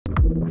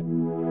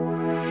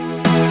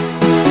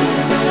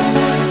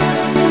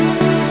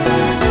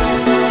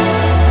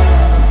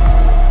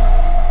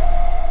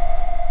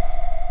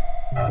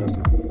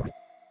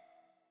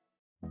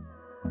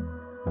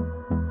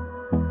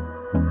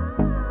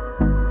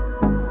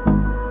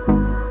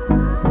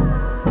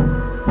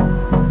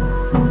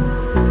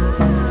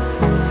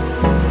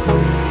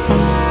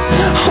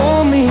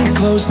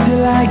close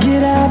till I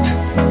get up.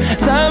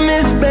 Time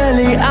is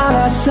barely on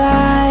our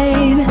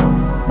side.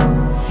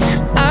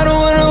 I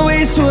don't wanna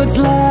waste what's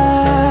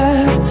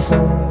left.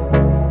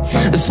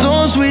 The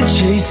storms we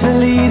chase are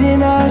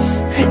leading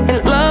us, and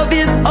love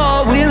is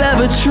all we'll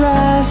ever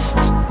trust.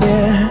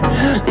 Yeah,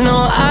 no,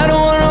 I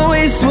don't wanna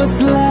waste what's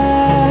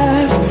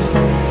left.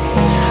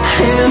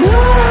 And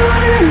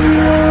on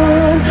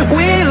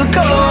we'll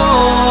go,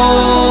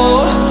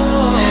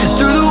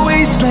 through the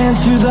wastelands,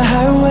 through the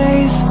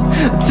highways,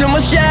 till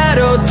my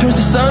shadow turns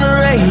to sun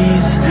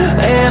rays.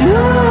 And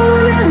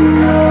on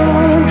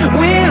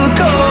we'll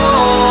go,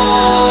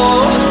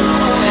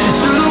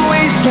 through the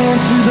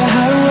wastelands, through the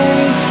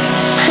highways,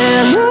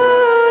 and on.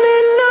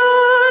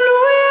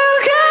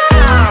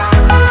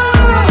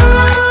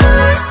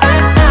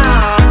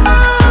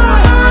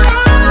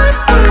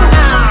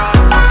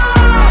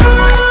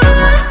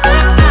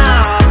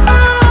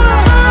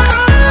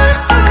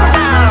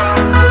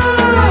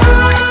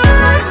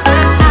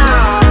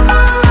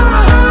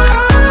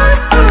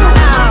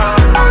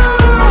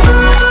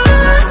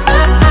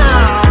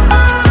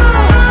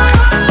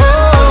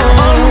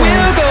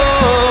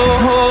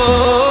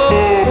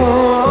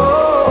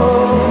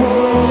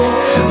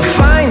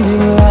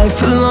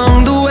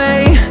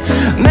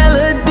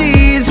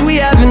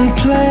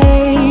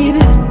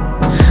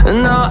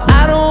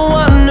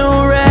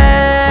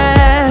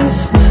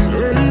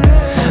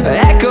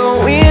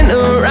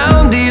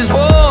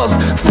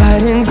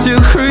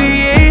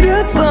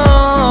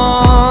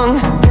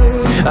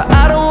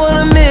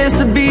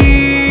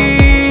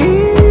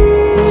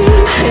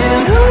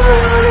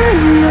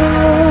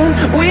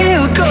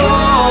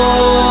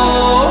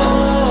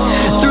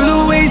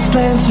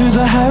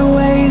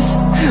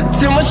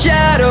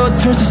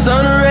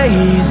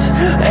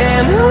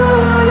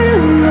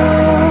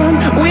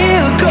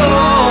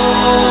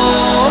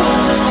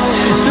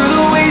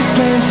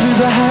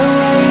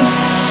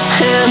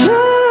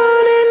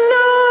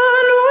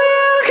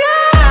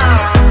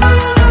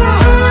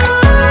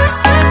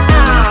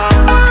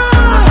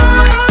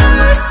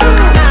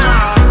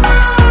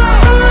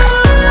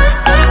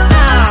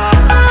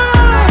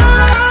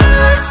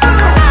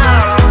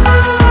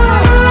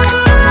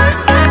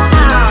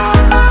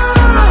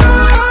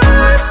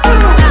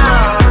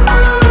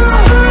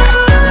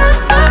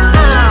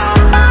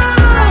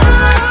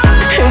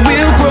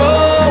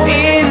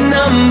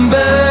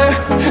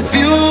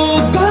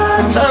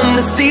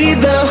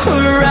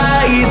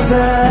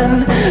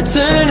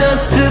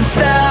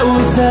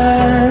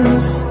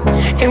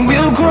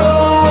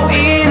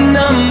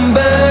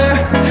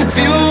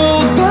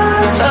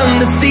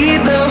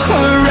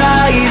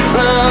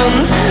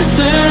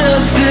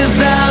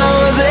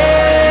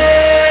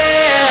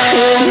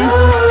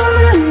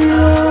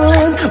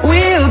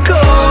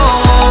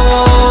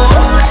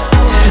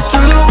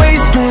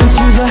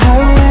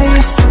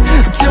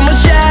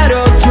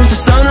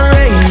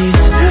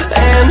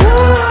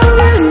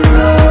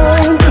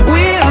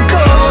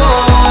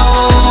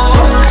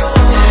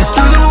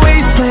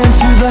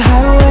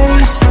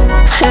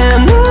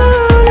 And